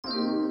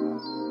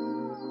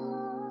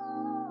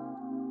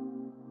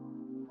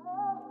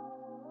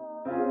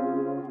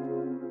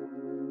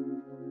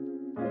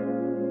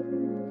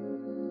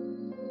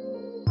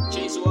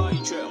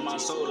you tripping my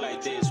soul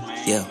like this,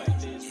 man? Yeah.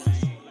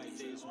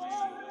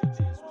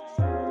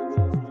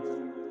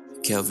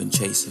 Kelvin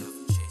Chaser.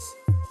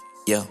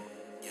 Yeah.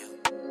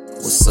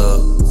 What's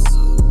up?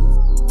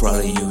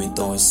 Probably you been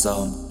throwing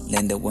some.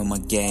 Landed with my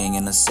gang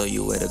and I saw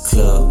you at a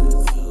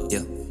club.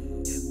 Yeah.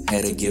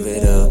 Had to give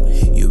it up.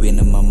 You been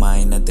in my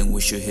mind, I think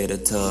we should hit a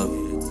tub.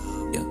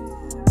 Yeah.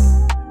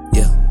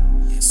 Yeah.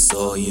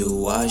 Saw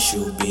you, I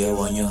should be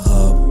around your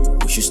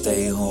hub. We should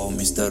stay home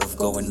instead of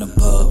going to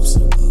pubs.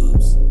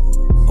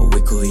 Or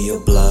we could hit your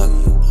block.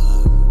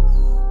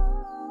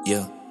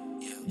 Yeah.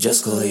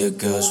 Just call your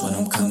girls when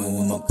I'm coming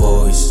with my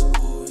boys.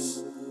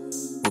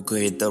 We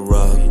could hit the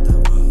rock,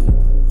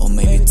 or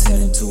maybe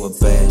turn into a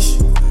bash.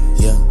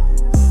 Yeah.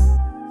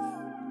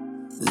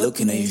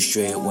 Looking at you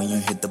straight when you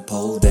hit the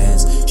pole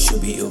dance.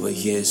 Should be over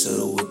here so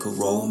that we could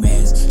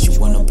romance. She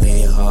wanna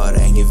play it hard,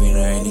 I ain't giving her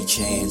any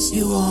chance.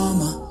 You are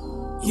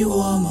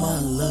my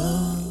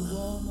love.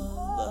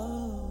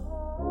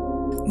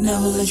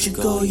 Never let you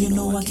go, you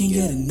know I can't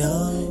get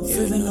enough.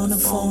 Even on the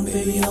phone,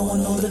 baby, I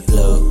want all the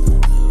love.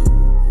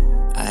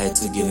 I had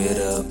to give it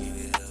up,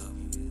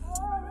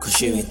 cause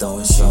she be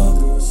throwing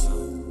some.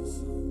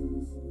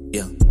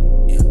 Yeah,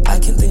 I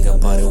can think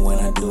about it when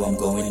I do, I'm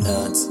going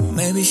nuts.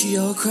 Maybe she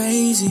all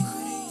crazy,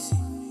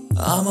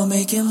 I'ma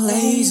make him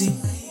lazy.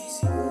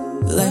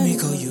 Let me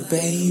call you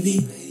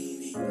baby,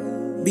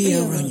 be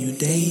around you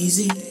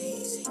daisy.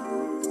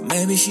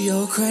 Maybe she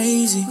all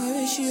crazy,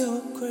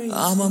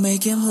 I'ma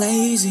make him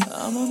lazy.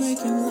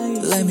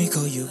 Let me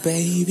call you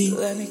baby,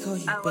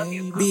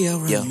 be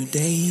around you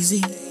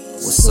daisy.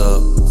 What's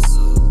up?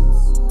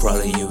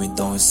 Probably you been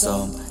throwing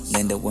some.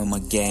 Landed with my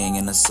gang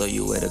and I saw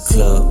you at a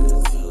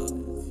club.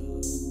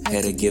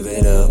 Had to give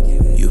it up.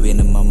 You been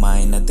in my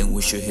mind, I think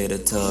we should hit a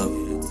tub.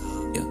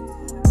 Yeah.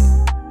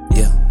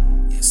 Yeah.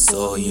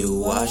 Saw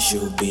you, I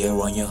should be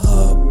around your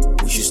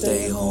hub. We should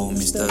stay home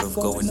instead of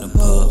going to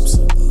pubs.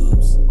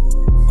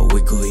 Or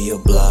we could hit your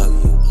block.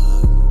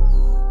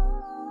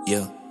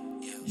 Yeah.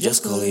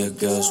 Just call your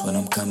girls when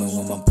I'm coming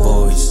with my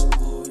boys.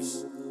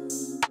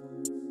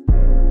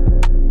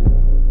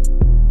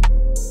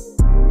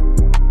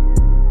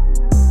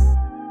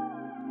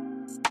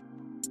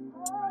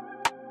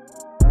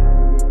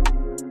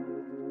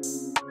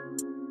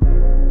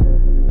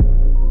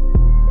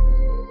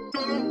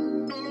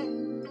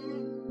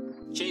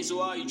 Chase,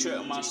 why you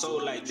tripping my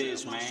soul like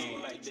this,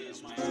 man?